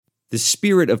The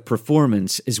spirit of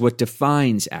performance is what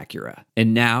defines Acura.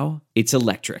 And now, it's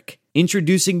electric.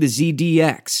 Introducing the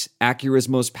ZDX, Acura's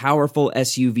most powerful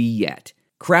SUV yet.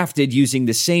 Crafted using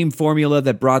the same formula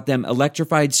that brought them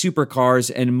electrified supercars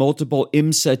and multiple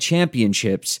IMSA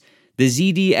championships, the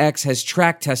ZDX has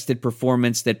track-tested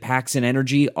performance that packs an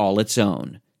energy all its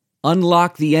own.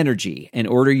 Unlock the energy and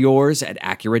order yours at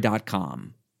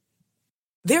Acura.com.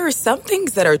 There are some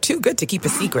things that are too good to keep a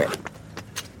secret.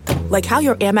 Like how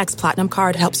your Amex Platinum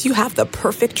card helps you have the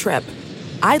perfect trip.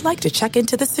 I'd like to check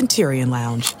into the Centurion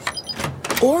Lounge.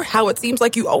 Or how it seems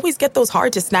like you always get those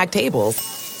hard-to-snag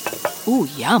tables. Ooh,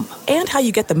 yum. And how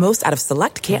you get the most out of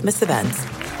select can't-miss events.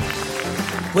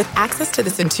 With access to the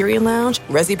Centurion Lounge,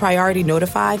 Resi Priority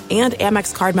Notified, and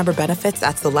Amex card member benefits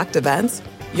at select events,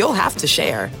 you'll have to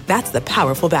share. That's the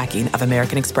powerful backing of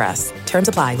American Express. Terms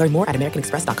apply. Learn more at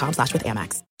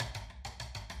americanexpress.com/withAmex.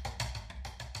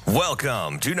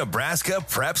 Welcome to Nebraska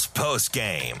Preps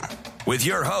Postgame with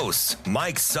your hosts,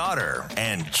 Mike Sauter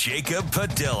and Jacob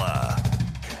Padilla.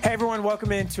 Hey everyone,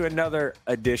 welcome into another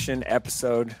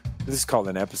episode. This is called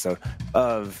an episode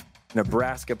of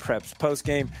Nebraska Preps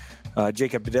Postgame.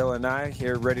 Jacob Padilla and I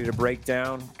here ready to break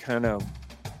down kind of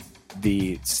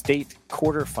the state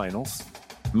quarterfinals.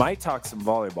 Might talk some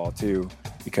volleyball too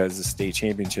because the state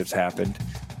championships happened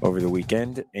over the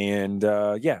weekend. And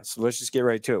so let's just get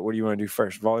right to it. What do you want to do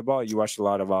first? Volleyball? You watched a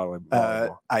lot of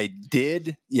volleyball. I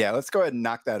did. Yeah, let's go ahead and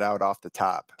knock that out off the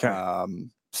top. Okay.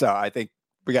 So I think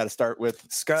we got to start with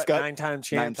Scott, 9-time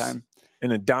champs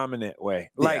in a dominant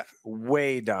way. Like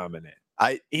way dominant.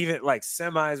 Even like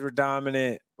semis were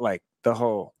dominant, like the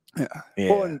whole. Yeah.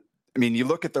 Well, and, I mean, you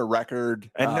look at their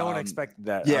record. And no one expected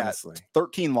that, honestly.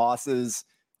 13 losses.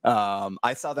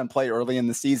 I saw them play early in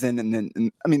the season,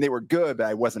 and they were good, but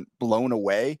I wasn't blown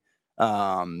away.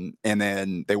 And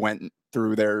then they went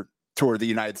through their tour of the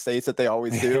United States that they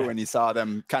always do, and you saw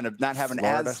them kind of not having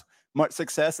as much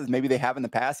success as maybe they have in the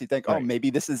past. You think, oh,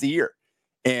 maybe this is the year.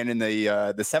 And in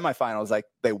the semifinals, like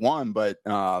they won, but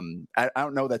I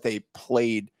don't know that they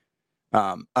played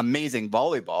amazing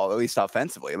volleyball, at least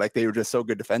offensively. Like they were just so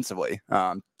good defensively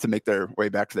to make their way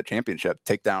back to the championship,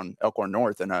 take down Elkhorn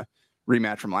North in a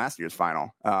rematch from last year's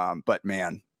final. But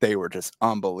man, they were just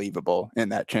unbelievable in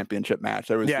that championship match.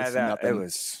 There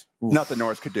was nothing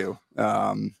North could do.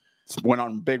 Went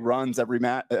on big runs every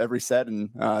set, and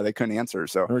they couldn't answer.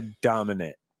 So they're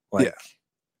dominant.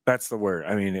 That's the word.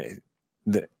 I mean,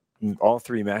 all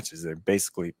three matches are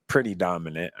basically pretty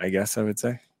dominant, I guess I would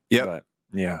say. Yeah. But,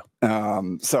 yeah.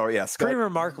 Scott, pretty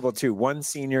remarkable too. One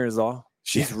senior is all.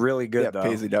 She's really good, though.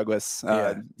 Paisley Douglas,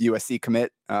 USC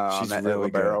commit. She's really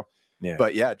libero. Good. Yeah.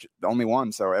 But the only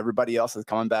one. So everybody else is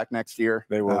coming back next year.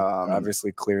 They will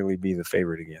obviously clearly be the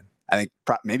favorite again. I think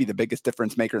maybe the biggest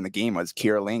difference maker in the game was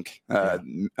Kiera Link,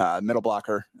 middle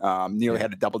blocker. Nearly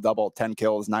had a double-double, 10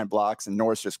 kills, 9 blocks, and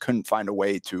Norris just couldn't find a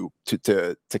way to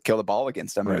kill the ball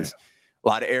against them. Right. It was a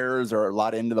lot of errors or a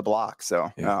lot into the block.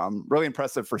 So really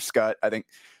impressive for Scott. I think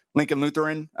Lincoln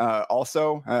Lutheran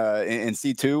also in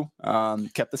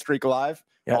C2 kept the streak alive.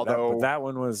 Yeah, although that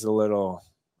one was a little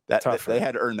tougher. They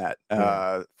had to earn that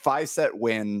 5-set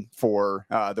win for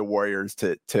the Warriors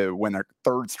to win their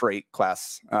third straight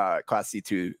Class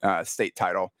C2 state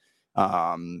title.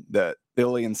 The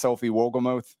Billy and Sophie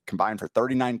Wogelmuth combined for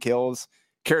 39 kills.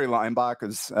 Carrie Leinbach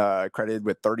was credited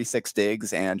with 36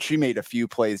 digs, and she made a few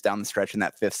plays down the stretch in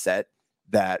that 5th set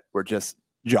that were just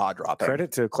jaw-dropping.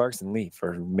 Credit to Clarkson Lee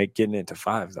for getting it to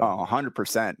 5. Though. Oh,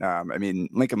 100%.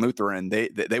 Lincoln Lutheran,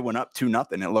 they went up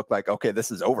 2-0. It looked like, okay,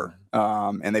 this is over.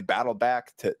 And they battled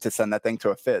back to send that thing to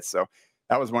a 5th. So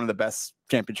that was one of the best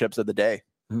championships of the day.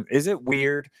 Is it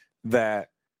weird that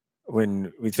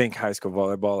when we think high school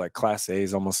volleyball, like Class A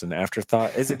is almost an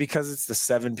afterthought? Is it because it's the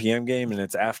 7 p.m. game and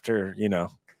it's after,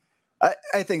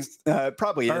 I think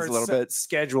probably it is a little bit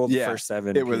scheduled for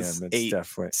 7 p.m. It was 8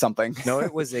 definitely something. No,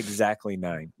 it was exactly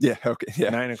 9. Yeah. Okay. Yeah.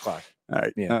 9 o'clock. All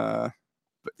right. Yeah.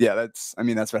 But that's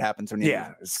what happens when you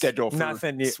schedule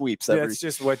for sweeps. That's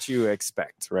just what you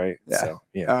expect, right? Yeah.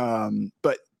 So,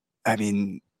 but I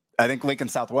think Lincoln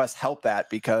Southwest helped that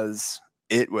because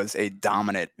it was a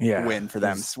dominant win for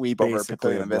them. Sweep over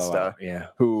Papillion Vista. Yeah.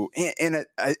 Who,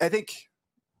 I think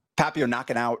Papio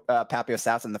knocking out Papio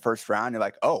South in the first round, you're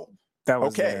like, oh, that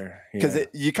was okay. Because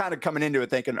you kind of coming into it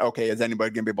thinking, okay, is anybody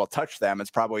going to be able to touch them?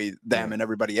 It's probably them and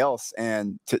everybody else.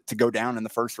 And to go down in the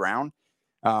first round,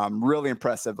 really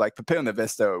impressive. Like Papillion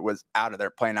Vista was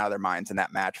playing out of their minds in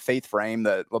that match. Faith Frame,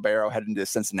 the libero heading to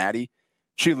Cincinnati,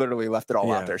 she literally left it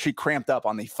all out there. She cramped up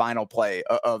on the final play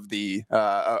of the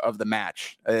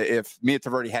match. If Mia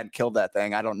Taverdi hadn't killed that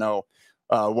thing, I don't know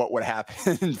what would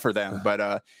happen for them.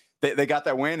 But they got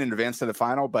that win and advanced to the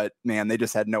final, but man, they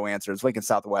just had no answers. Lincoln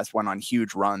Southwest went on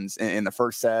huge runs in the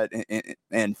first set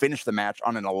and finished the match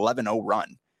on an 11-0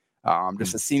 run.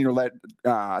 Just a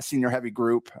senior heavy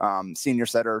group, senior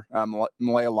setter,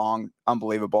 Malaya Long,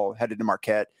 unbelievable, headed to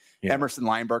Marquette. Yeah. Emerson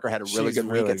Lineberger had a really good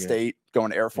week at State, going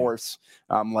to Air Force,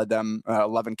 led them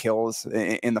 11 kills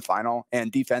in the final.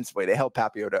 And defensively, they held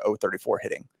Papio to 0-34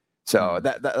 hitting. So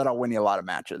that'll win you a lot of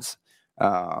matches.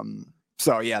 The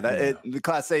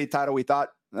Class A title we thought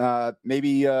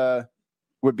maybe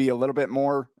would be a little bit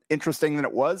more interesting than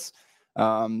it was.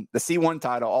 The C1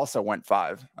 title also went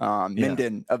 5.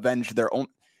 Minden avenged their own.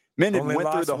 Minden Only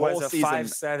went through the whole season,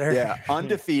 5-setter.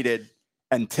 Undefeated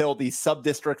until the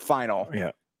sub-district final.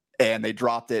 Yeah. And they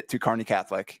dropped it to Kearney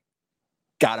Catholic,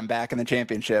 got them back in the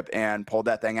championship, and pulled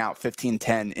that thing out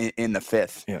 15-10 in the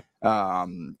 5th. Yeah.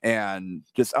 And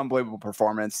just unbelievable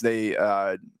performance. They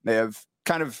have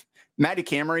kind of Maddie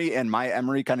Camry and Maya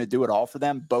Emery kind of do it all for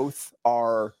them. Both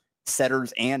are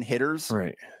setters and hitters.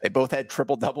 Right. They both had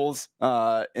triple doubles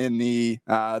in the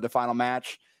final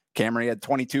match. Camry had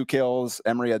 22 kills.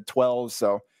 Emery had 12.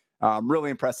 So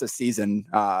really impressive season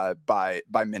by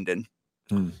Minden.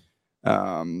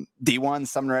 D1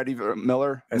 Sumner Eddie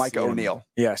Miller, Mike O'Neill.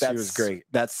 Yeah, she was great.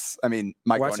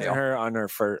 Mike watching O'Neill. her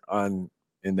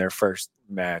in their first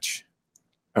match,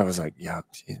 I was like, yeah,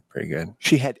 she's pretty good.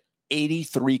 She had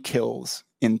 83 kills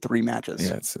in 3 matches.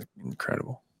 Yeah, it's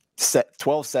incredible.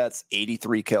 12 sets,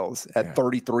 83 kills at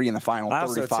 33 in the final,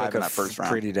 35 in that first round.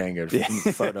 Pretty dang good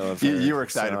photo of her. You were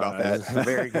excited about that.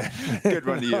 Very good. Good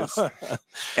one to use.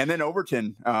 And then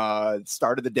Overton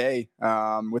started the day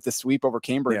with a sweep over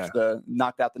Cambridge,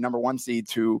 knocked out the number 1 seed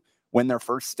to win their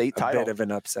first state title. A bit of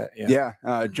an upset.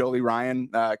 Jolie Ryan,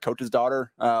 coach's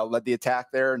daughter, led the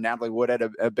attack there. Natalie Wood had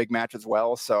a big match as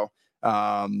well. So,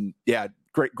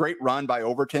 Great run by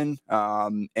Overton,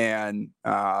 and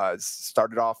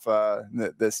started off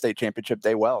the state championship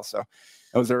day well. So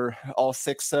those are all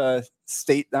 6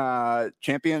 state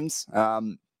champions.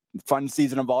 Fun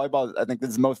season of volleyball. I think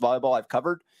this is the most volleyball I've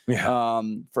covered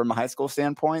from a high school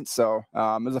standpoint. So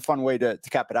it was a fun way to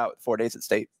cap it out 4 days at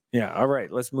state. Yeah. All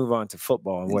right. Let's move on to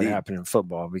football and what happened in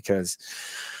football, because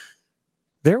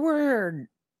there were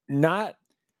not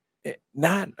a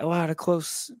lot of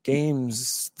close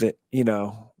games that,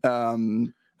 I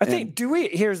think,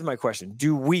 here's my question.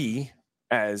 Do we,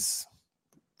 as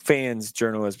fans,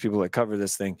 journalists, people that cover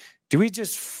this thing, do we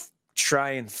just try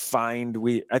and find,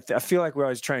 I feel like we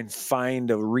always try and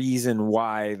find a reason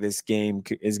why this game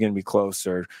is going to be close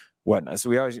or whatnot.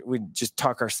 So we just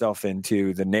talk ourselves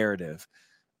into the narrative,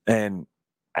 and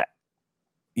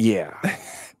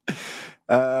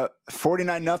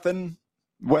 49-0.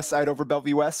 West Side over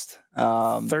Bellevue West.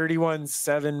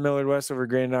 31-7 Millard West over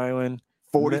Grand Island.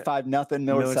 45-0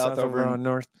 Millard South over on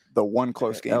North. The one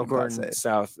close game. Elkhorn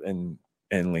South and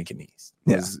Lincoln East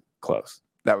was close.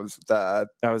 That was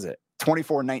it.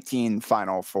 24-19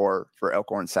 final for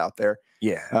Elkhorn South there.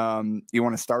 Yeah. You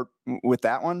want to start with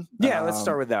that one? Yeah, let's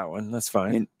start with that one. That's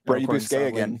fine. Brady Bousquet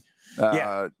again.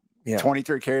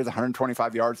 23 carries,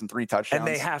 125 yards, and 3 touchdowns. And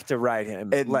they have to ride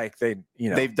him.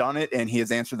 They've done it, and he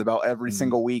has answered the bell every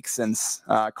single week since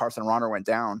Carson Ronner went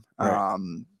down. Right.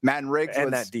 Madden Riggs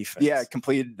and that defense.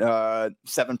 Completed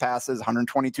 7 passes,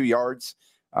 122 yards.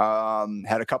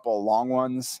 Had a couple of long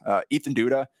ones. Ethan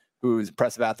Duda, who's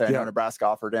impressive out there. I know Nebraska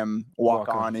offered him walk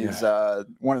on. He's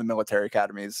one of the military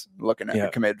academies looking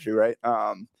at committed to, right?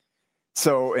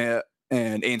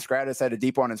 And Ains Gratis had a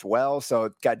deep one as well.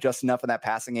 So got just enough in that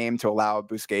passing game to allow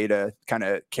Bousquet to kind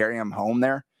of carry him home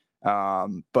there.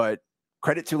 But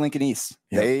credit to Lincoln East.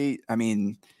 Yeah.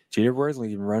 Jeter Worthley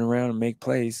can run around and make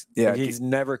plays. Yeah. He's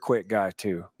never quit guy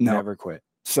too. No. Never quit.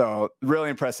 So really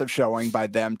impressive showing by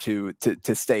them to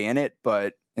stay in it.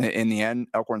 But in the end,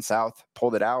 Elkhorn South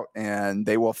pulled it out, and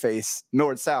they will face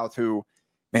Millard South, who,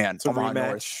 man, it's a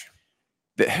rematch.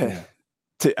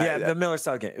 The Millard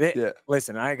South game.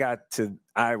 Listen, I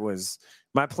was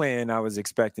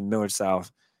expecting Millard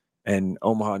South and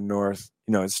Omaha North.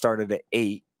 It started at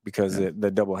 8 because of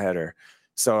the doubleheader.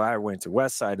 So I went to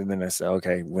West Side, and then I said,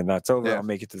 okay, when that's over, I'll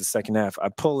make it to the second half. I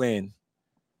pull in,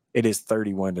 it is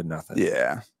 31-0.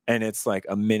 Yeah. And it's like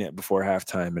a minute before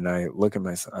halftime, and I look at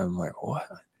myself, I'm like, what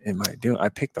am I doing? I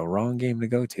picked the wrong game to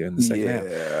go to in the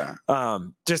second half.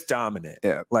 Just dominant.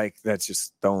 Yeah. Like, that's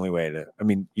just the only way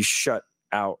you shut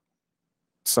out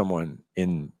someone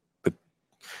in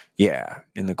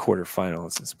the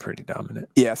quarterfinals. It's pretty dominant.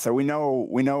 Yeah, so we know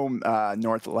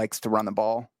North likes to run the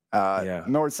ball.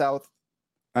 North South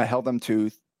held them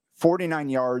to 49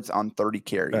 yards on 30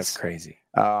 carries. That's crazy.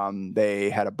 They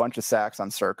had a bunch of sacks on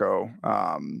Serco,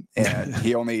 and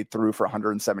he only threw for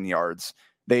 107 yards.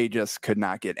 they just could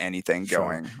not get anything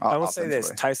going. I will say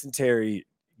this: Tyson Terry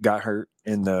got hurt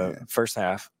in the first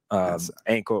half.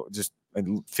 Ankle, just I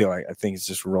think it's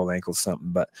just rolled ankle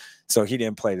something. But so he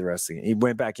didn't play the rest of the game. He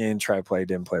went back in, tried to play,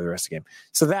 didn't play the rest of the game.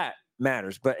 So that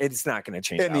matters, but it's not going to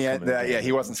change. In the end,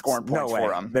 he wasn't scoring points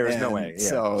for him. There was no way.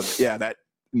 Yeah. So that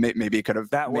maybe it could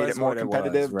have made it more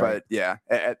competitive. Right.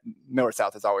 But Miller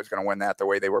South is always going to win that the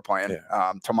way they were playing.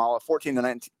 Yeah. Tamala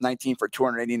 14-19 for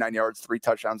 289 yards, 3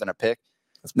 touchdowns and a pick.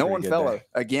 No one fell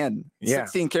again.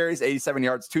 16 carries, 87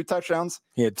 yards, 2 touchdowns.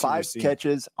 He had 5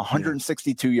 catches,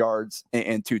 162 yards,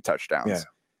 and 2 touchdowns. Yeah.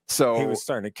 So he was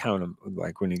starting to count them.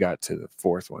 Like when he got to the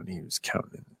 4th one, he was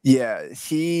counting. Yeah,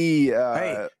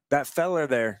 hey, that fella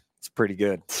there, it's pretty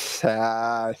good.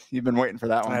 You've been waiting for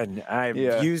that one. I've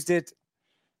used it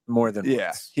more than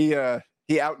once. He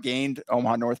outgained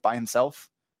Omaha North by himself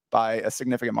by a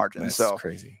significant margin. That's so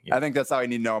crazy. Yeah. I think that's all you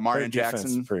need to know. Marion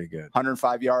Jackson, pretty good.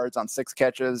 105 yards on 6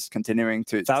 catches, continuing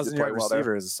to 1,000-yard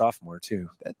receiver as a sophomore too.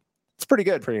 It's pretty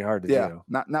good. Pretty hard to do.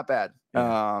 Not bad.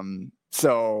 Yeah.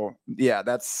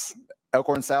 That's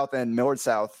Elkhorn South and Millard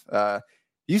South.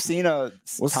 You seen a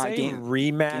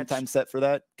game time set for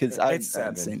that? Because I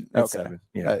haven't seen. It's 7.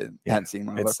 Yeah, I hadn't seen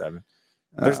one. It's 7.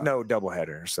 There's no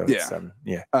doubleheader, so it's 7.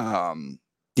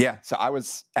 Yeah. So I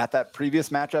was at that previous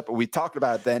matchup. We talked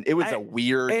about it then. It was a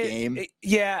weird game.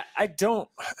 I don't.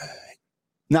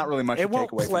 Not really much to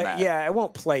take away from that. Yeah, it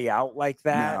won't play out like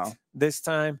that this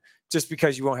time, just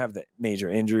because you won't have the major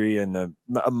injury and the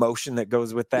emotion that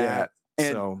goes with that. Yeah.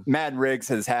 And Madden Riggs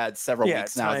has had several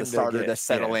weeks now as a starter to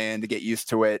settle in, to get used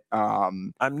to it.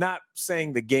 I'm not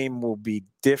saying the game will be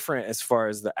different as far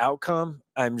as the outcome.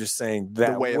 I'm just saying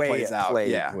that the way it plays out.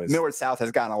 Millard South has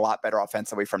gotten a lot better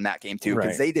offensively from that game too,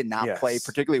 because they did not play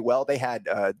particularly well. They had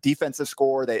a defensive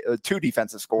score. 2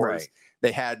 defensive scores. Right.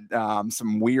 They had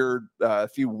some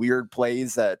few weird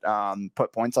plays that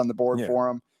put points on the board for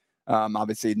them.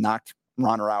 Obviously knocked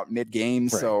Runner out mid-game.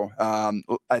 Right. So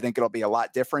I think it'll be a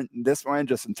lot different in this one,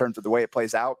 just in terms of the way it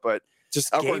plays out. But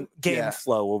just game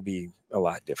flow will be a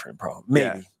lot different.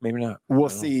 Probably, maybe not. We'll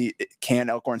see. Can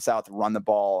Elkhorn South run the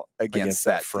ball against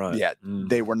that front? Yeah,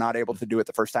 they were not able to do it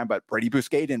the first time. But Brady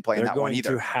Bousquet didn't play in that one either.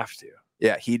 They're going to have to.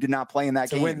 Yeah, he did not play in that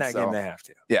game. To win that game, they have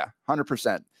to. Yeah,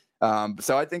 100%.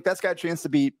 So I think that's got a chance to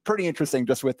be pretty interesting,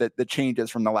 just with the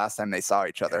changes from the last time they saw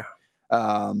each other.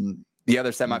 The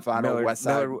other semifinal, West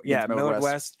Side. Millard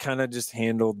West kind of just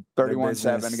handled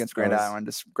 31-7 against Grand Island,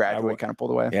 just gradually kind of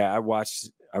pulled away. Yeah, I watched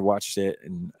it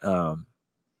and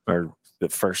or the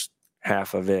first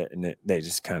half of it, and they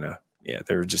just kind of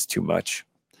they were just too much,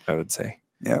 I would say.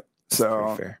 Yep.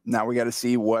 So now we got to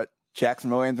see what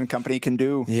Jackson Williams and company can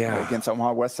do against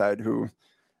Omaha West Side, who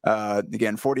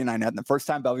again 49-0. The first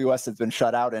time Bellevue West has been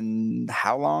shut out in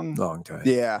how long? Long time.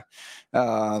 Yeah.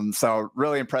 So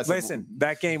really impressive. Listen,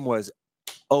 that game was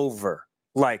over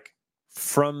like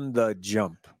from the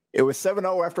jump. It was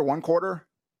 7-0 after one quarter,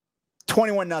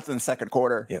 21-0 second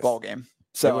quarter ball game.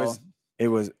 So it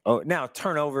was now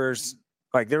turnovers,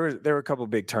 like there were a couple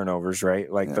big turnovers,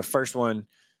 right? Like the first one,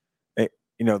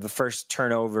 the first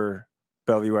turnover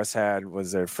Bellevue West had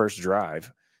was their first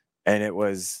drive, and it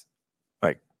was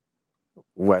like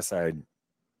Westside,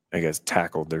 I guess,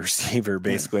 tackled the receiver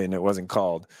basically, and it wasn't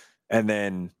called. And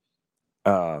then,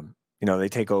 they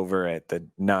take over at the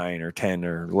 9 or 10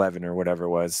 or 11 or whatever it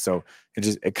was. So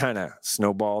it kind of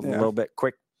snowballed a little bit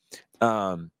quick.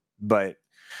 But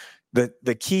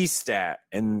the key stat,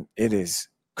 and it is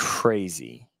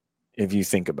crazy if you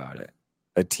think about it,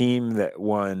 a team that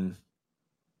won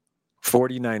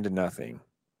 49-0,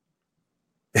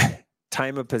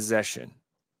 time of possession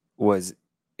was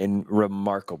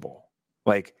remarkable.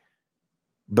 Like,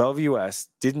 Bellevue West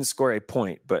didn't score a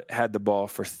point, but had the ball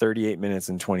for 38 minutes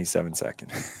and 27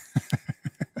 seconds.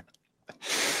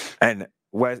 And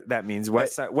that means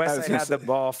Westside had the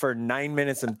ball for 9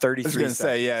 minutes and 33 seconds. I was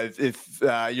going to say,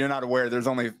 if you're not aware, there's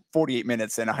only 48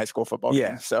 minutes in a high school football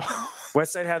game. So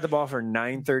Westside had the ball for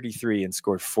 9:33 and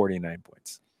scored 49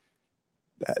 points.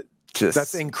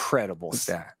 That's incredible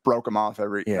stat. Broke them off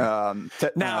every. Yeah.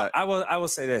 Now I will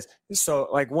say this.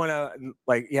 So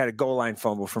you had a goal line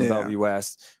fumble from Bellevue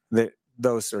West,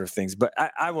 those sort of things. But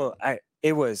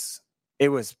it was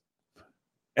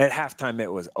at halftime.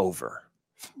 It was over.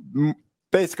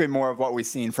 Basically, more of what we've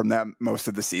seen from them most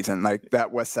of the season. Like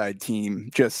that West Side team,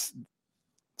 just.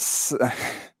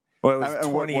 Well, it was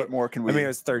 20. What more can we? I mean, it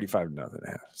was 35-0 at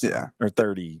half. So, or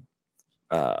 30.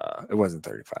 It wasn't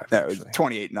 35. That was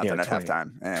 28-0 at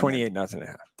halftime. 28-0 at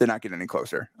half. Did not get any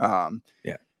closer.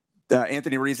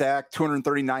 Anthony Rizak,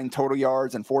 239 total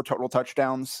yards and 4 total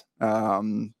touchdowns.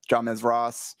 Jamez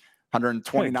Ross,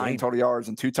 129 total yards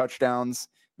and 2 touchdowns.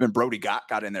 when Brody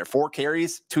got in there. 4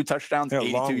 carries, 2 touchdowns,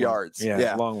 82 yards.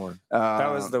 Yeah, long one.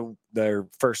 That was their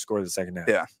first score of the second half.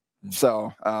 Yeah.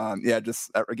 So,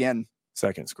 just again,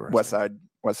 second score.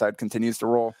 Westside continues to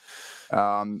roll.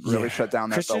 Really shut down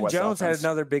that Christian Jones had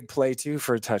another big play too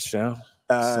for a touchdown.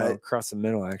 So across the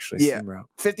middle, actually. Yeah,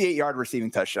 58-yard receiving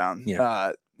touchdown.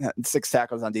 Yeah. 6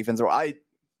 tackles on defense. Well, I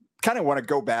kind of want to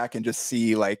go back and just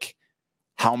see like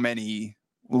how many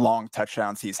long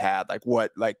touchdowns he's had.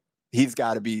 Like he's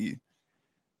got to be.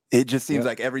 It just seems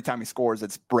like every time he scores,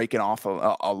 it's breaking off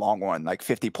a long one, like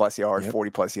 50-plus yards,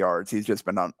 40-plus yards. He's just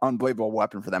been an unbelievable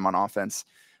weapon for them on offense.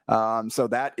 So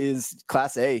that is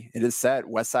Class A. It is set.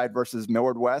 Westside versus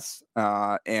Millward West,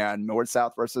 and Millward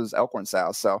South versus Elkhorn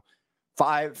South. So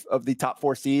 5 of the top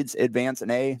 4 seeds advance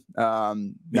in A.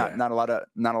 Not a lot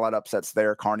of upsets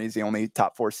there. Kearney's the only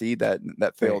top 4 seed that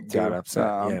failed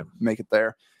to make it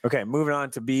there. Okay, moving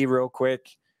on to B real quick.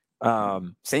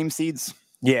 Same seeds.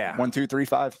 Yeah. 1, 2, 3,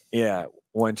 5. Yeah.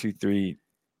 1, 2, 3.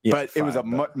 Yeah, but 5, it was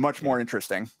much more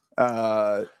interesting.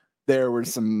 There were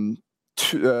some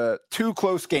 2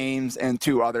 close games and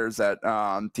 2 others that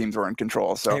teams were in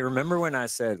control. So hey, remember when I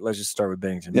said, let's just start with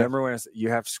Bennington. Remember when I said you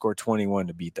have to score 21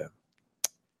 to beat them?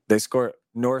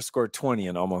 North scored 20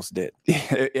 and almost did.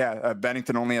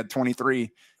 Bennington only had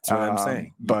 23. That's what I'm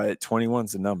saying. But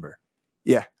 21's the number.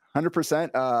 Yeah,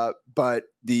 100%. But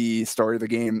the story of the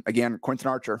game, again, Quentin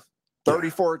Archer.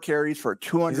 34 carries for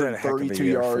 232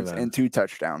 yards and 2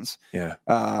 touchdowns. Yeah.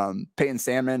 Peyton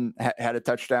Sandman had a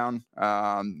touchdown,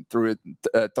 threw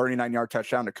a 39-yard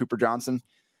touchdown to Cooper Johnson.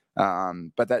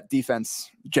 But that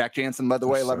defense, Jack Jansen led the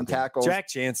way, 11 tackles. Jack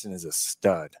Jansen is a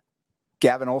stud.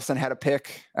 Gavin Olson had a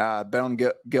pick. Ben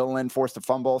Gilliland forced a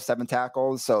fumble, 7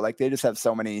 tackles. So, they just have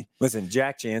so many. Listen,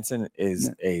 Jack Jansen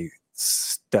is a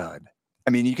stud. I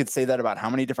mean, you could say that about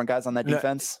how many different guys on that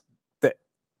defense?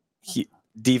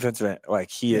 Defensive,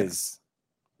 he is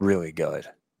really good.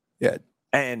 Yeah.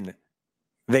 And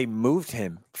they moved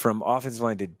him from offensive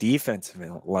line to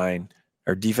defensive line,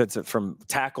 or defensive from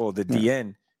tackle to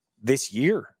DN this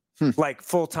year,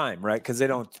 full time, right? Because they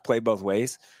don't play both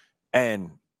ways.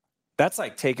 And that's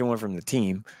like taking one from the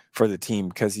team for the team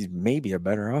because he's maybe a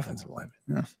better offensive lineman.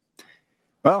 Yeah.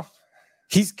 Well,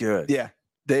 he's good. Yeah.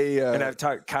 And I've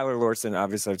talked Kyler Lorson,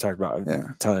 obviously I've talked about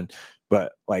a ton,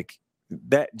 but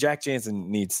that Jack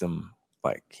Jansen needs some,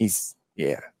 okay.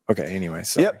 Anyway.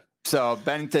 Sorry. Yep. So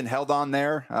Bennington held on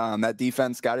there. That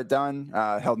defense got it done.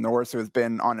 Held Norris, who has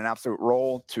been on an absolute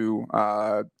roll, to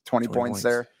 20 points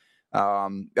there.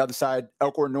 The other side,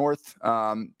 Elkhorn North,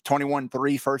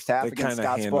 21-3 first half against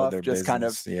Scottsbluff. Just kind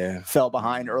of fell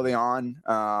behind early on.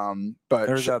 But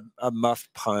there's a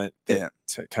muffed punt that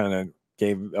kind of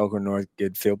gave Elkhorn North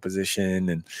good field position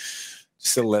and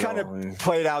just a little. Kind of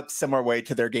played out similar way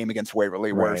to their game against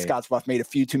Waverly, where Scottsbluff made a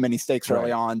few too many mistakes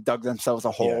early on, dug themselves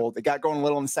a hole. They got going a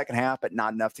little in the second half, but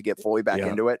not enough to get fully back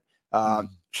into it.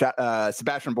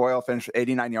 Sebastian Boyle finished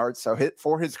 89 yards, so hit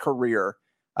for his career.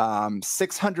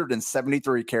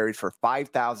 673 carries for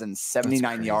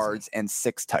 5,079 yards and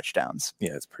 6 touchdowns.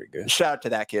 Yeah, that's pretty good. Shout out to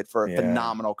that kid for a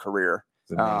phenomenal career.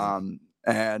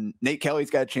 And Nate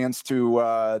Kelly's got a chance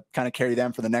to kind of carry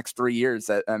them for the next 3 years.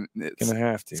 It's gonna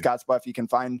have to. Scottsbluff, you can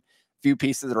find a few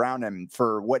pieces around him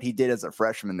for what he did as a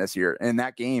freshman this year. In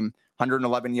that game,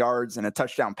 111 yards and a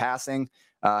touchdown passing.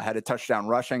 Had a touchdown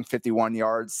rushing, 51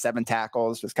 yards, 7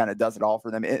 tackles, just kind of does it all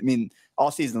for them. I mean, all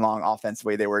season long,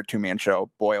 offensively, they were a 2-man show.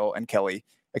 Boyle and Kelly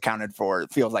accounted for,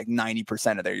 it feels like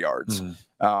 90% of their yards.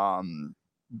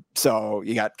 So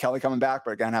you got Kelly coming back,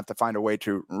 but going to have to find a way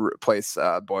to replace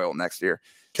Boyle next year.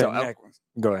 So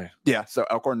go ahead. Yeah, so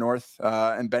Elkhorn North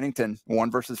and Bennington,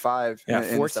 1 versus 5. Yeah,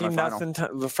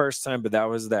 14-0 the first time, but that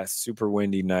was that super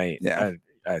windy night. Yeah.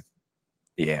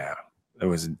 It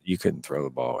was, you couldn't throw the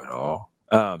ball at all.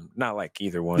 Not like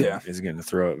either one is going to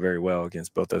throw it very well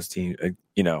against both those teams. I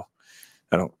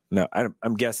don't know.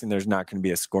 I'm guessing there's not going to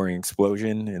be a scoring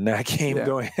explosion in that game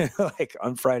going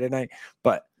on Friday night.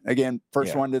 But again,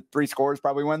 first 1 to 3 scores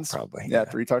probably wins. Probably.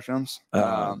 3 touchdowns.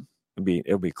 It'll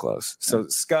be close. So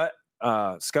Scott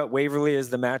Waverly is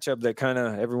the matchup that kind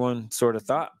of everyone sort of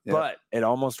thought, but it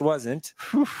almost wasn't.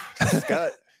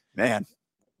 Scott, man.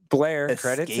 Blair,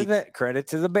 credit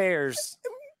to the Bears.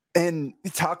 And we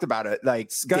talked about it,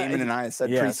 Damon and I said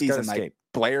preseason,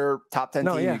 Blair, top 10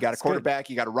 team. You got a quarterback,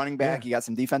 you got a running back, you got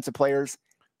some defensive players.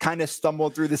 Kind of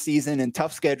stumbled through the season and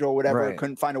tough schedule, whatever.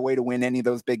 Couldn't find a way to win any of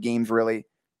those big games, really.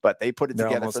 But they put it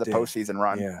together for the postseason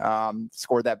run.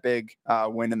 Scored that big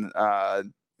win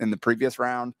in the previous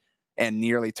round and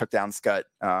nearly took down Scott.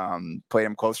 Played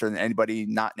him closer than anybody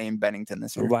not named Bennington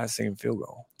this year. Last second field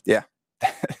goal. Yeah.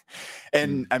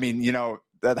 And I mean,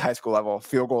 at the high school level,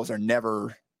 field goals are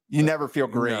never you nenever feel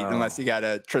great No. unless you got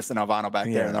a Tristan Alvano back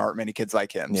there, and there aren't many kids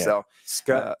like him. Yeah. So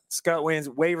Scott wins.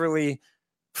 Waverly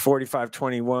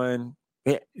 45-21.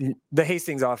 The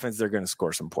Hastings offense, they're going to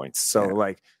score some points.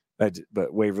 So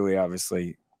but Waverly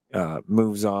obviously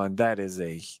moves on. That is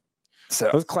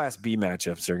those Class B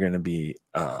matchups are going to be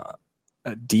a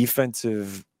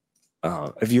defensive.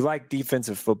 If you like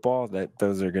defensive football,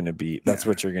 those are going to be. That's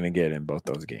what you're going to get in both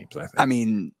those games. I think. I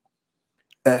mean,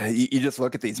 you just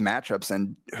look at these matchups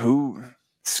and who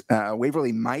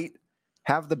Waverly might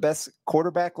have the best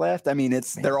quarterback left. I mean,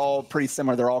 they're all pretty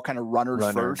similar. They're all kind of runners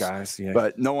first, guys. Yeah.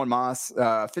 But Nolan Moss,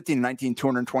 15-19,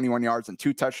 221 yards and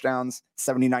 2 touchdowns,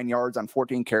 79 yards on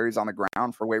 14 carries on the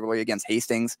ground for Waverly against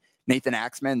Hastings. Nathan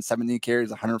Axman, 17 carries,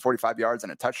 145 yards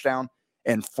and a touchdown,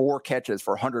 and 4 catches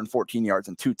for 114 yards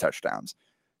and 2 touchdowns.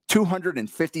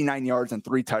 259 yards and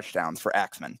 3 touchdowns for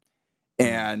Axman.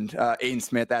 And Aiden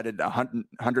Smith added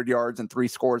 100 yards and 3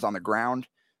 scores on the ground.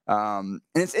 And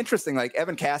it's interesting, like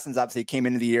Evan Cassins obviously came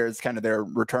into the year as kind of their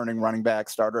returning running back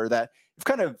starter, that have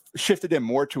kind of shifted him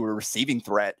more to a receiving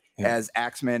threat as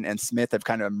Axman and Smith have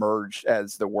kind of emerged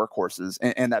as the workhorses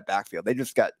in that backfield. They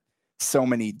just got so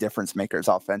many difference makers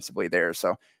offensively there.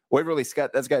 So Waverly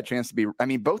Scott, that's got a chance to be, I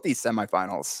mean, both these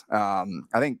semifinals,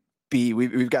 I think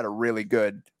we've got a really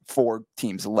good 4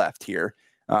 teams left here.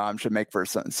 Should make for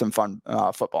some fun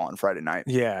football on Friday night.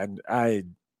 Yeah,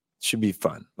 should be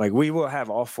fun. Like we will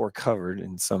have all 4 covered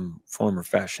in some form or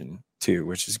fashion too,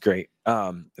 which is great.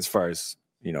 As far as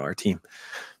our team.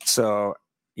 So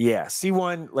yeah,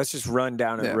 C1. Let's just run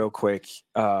down it real quick.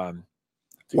 Wahoo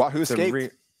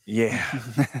escaped. Yeah.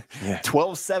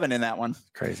 12-7 in that one.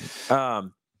 Crazy.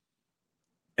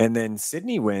 And then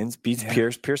Sydney wins, beats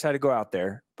Pierce. Pierce had to go out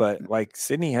there, but like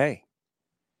Sydney, hey.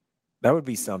 That would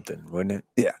be something, wouldn't it?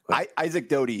 Yeah. Isaac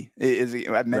Doty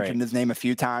I've mentioned his name a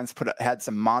few times, had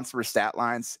some monstrous stat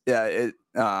lines.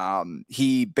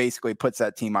 He basically puts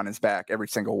that team on his back every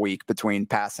single week between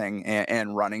passing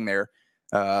and running there.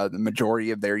 The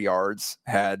majority of their yards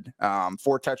had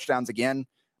 4 touchdowns again,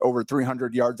 over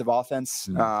 300 yards of offense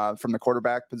from the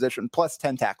quarterback position, plus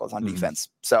 10 tackles on defense.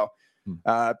 So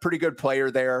pretty good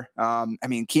player there. I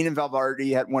mean, Keenan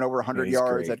Valverde went over 100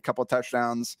 yards, had a couple of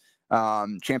touchdowns.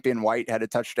 Champion White had a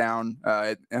touchdown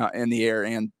in the air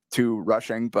and 2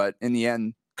 rushing, but in the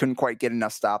end couldn't quite get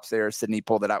enough stops there. Sydney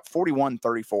pulled it out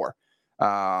 41-34.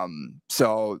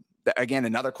 So again,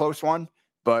 another close one,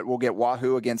 but we'll get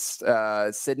Wahoo against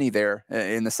Sydney there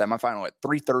in the semifinal at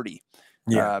 3:30.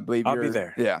 Yeah, I believe I'll be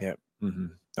there. Yeah. Mm-hmm.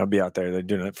 I'll be out there. They're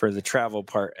doing it for the travel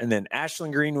part. And then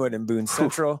Ashland Greenwood and Boone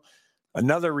Central,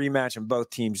 another rematch, and both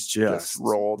teams just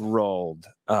rolled,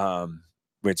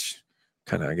 which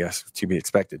kind of, I guess, to be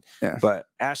expected. Yeah. But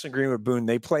Ashland Greenwood, Boone,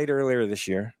 they played earlier this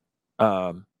year.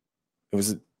 It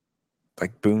was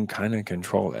like Boone kind of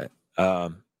controlled it.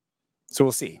 So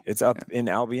we'll see. It's up in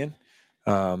Albion.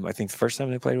 I think the first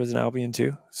time they played was in Albion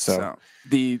too. So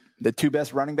the 2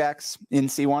 best running backs in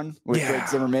C1 was Drake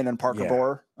Zimmerman and Parker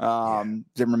Bohr.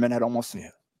 Zimmerman had almost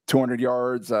 200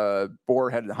 yards.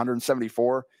 Bohr had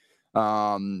 174.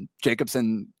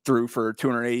 Jacobson threw for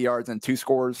 280 yards and 2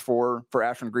 scores for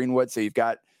Ashland Greenwood. So you've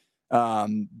got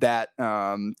that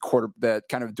kind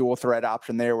of dual threat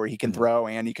option there where he can throw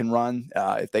and he can run.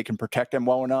 If they can protect him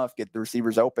well enough, get the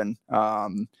receivers open.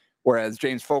 Whereas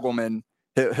James Fogelman,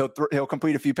 he'll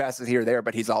complete a few passes here or there,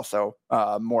 but he's also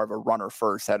more of a runner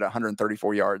first. Had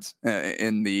 134 yards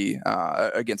in the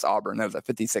against Auburn. That was a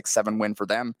 56-7 win for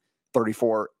them.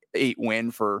 34-8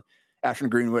 win for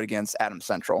Ashland Greenwood against Adams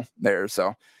Central there.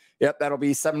 So, that'll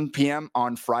be 7 p.m.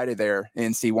 on Friday there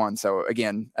in C1. So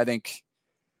again, I think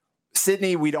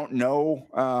Sydney, we don't know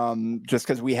just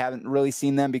because we haven't really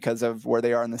seen them because of where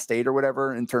they are in the state or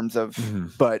whatever in terms of,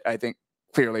 but I think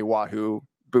clearly Wahoo,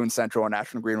 Boone Central, and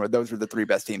Ashland Greenwood, those are the 3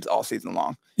 best teams all season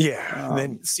long. Yeah. And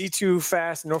then C2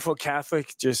 fast, Norfolk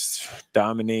Catholic just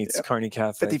dominates Kearney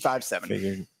Catholic. 55-7.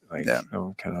 Figured,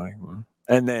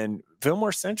 and then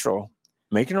Fillmore Central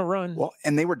making a run. Well,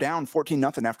 and they were down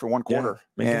 14-0 after 1 quarter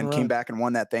and came back and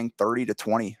won that thing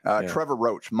 30-20. Trevor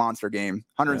Roach, monster game,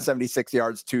 176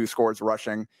 yards, 2 scores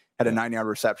rushing, had a 9-yard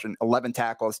reception, 11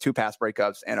 tackles, 2 pass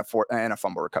breakups, and a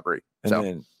fumble recovery. And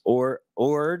then Ord,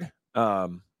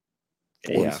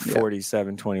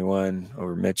 47-21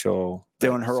 over Mitchell.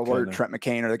 Dylan Hurlbert, Trent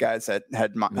McCain are the guys that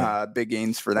had big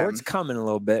gains for them. It's coming a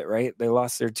little bit, right? They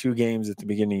lost their 2 games at the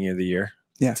beginning of the year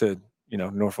to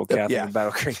Norfolk Catholic and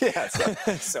Battle Creek.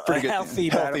 So pretty good. Healthy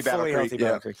Battle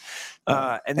Creek.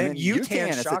 And then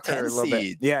UTAN shocker a little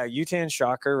bit. Yeah, UTAN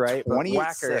shocker, right?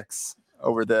 26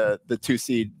 over the 2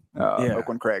 seed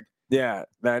Oakland Craig. Yeah,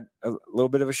 that a little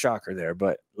bit of a shocker there,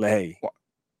 but hey,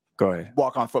 Go ahead.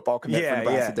 Walk-on football commit for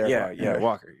Nebraska. Yeah.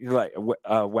 Walker. You're like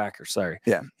Wacker. Sorry.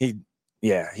 Yeah.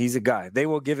 He's a guy. They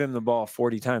will give him the ball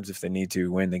 40 times if they need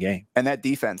to win the game. And that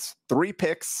defense, 3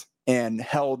 picks and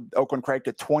held Oakland Craig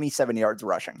to 27 yards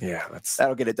rushing. Yeah,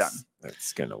 that'll get it done.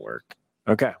 That's gonna work.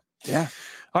 Okay. Yeah.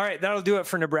 All right, that'll do it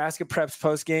for Nebraska Preps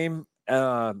post game.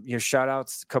 Your shout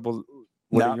outs, a couple.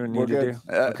 What are you gonna need to do?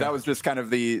 Okay. That was just kind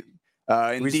of the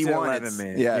in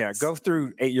D1. Yeah, go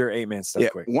through your 8-man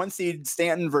stuff quick. 1 seed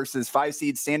Stanton versus 5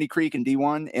 seed Sandy Creek in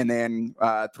D1, and then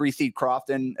 3 seed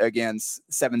Crofton against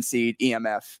 7 seed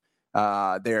EMF.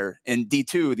 There in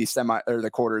D2, the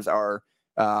quarters are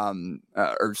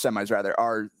or semis rather,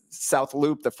 are South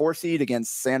Loop, the 4 seed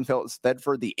against Sandfield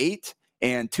Thedford, the 8,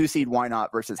 and 2 seed Why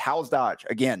Not versus Howes Dodge,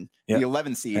 again, the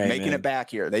 11 seed, making it back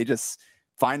here. They just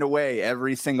find a way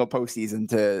every single postseason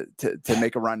to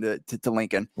make a run to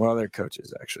Lincoln. Well, their coach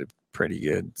is actually pretty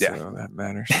good, so that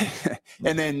matters.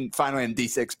 And then finally in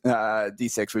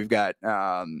D6 we've got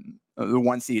the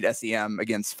 1 seed SEM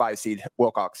against 5 seed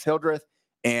Wilcox Hildreth,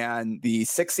 and the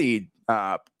 6 seed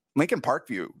Lincoln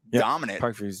Parkview dominant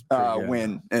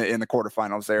win in the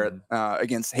quarterfinals there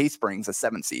against Hay Springs, a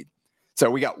 7 seed. So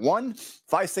we got 1,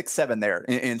 5, 6, 7 there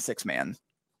in 6-man.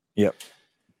 Yep.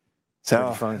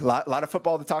 So a lot of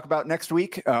football to talk about next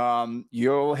week.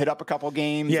 You'll hit up a couple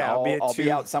games. Yeah, I'll be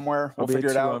out somewhere. We'll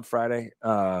figure it out on Friday.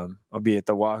 I'll be at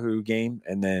the Wahoo game,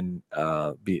 and then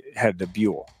head to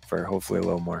Buell for hopefully a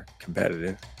little more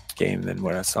competitive game than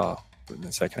what I saw in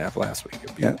the second half last week.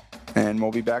 And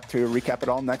we'll be back to recap it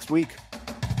all next week.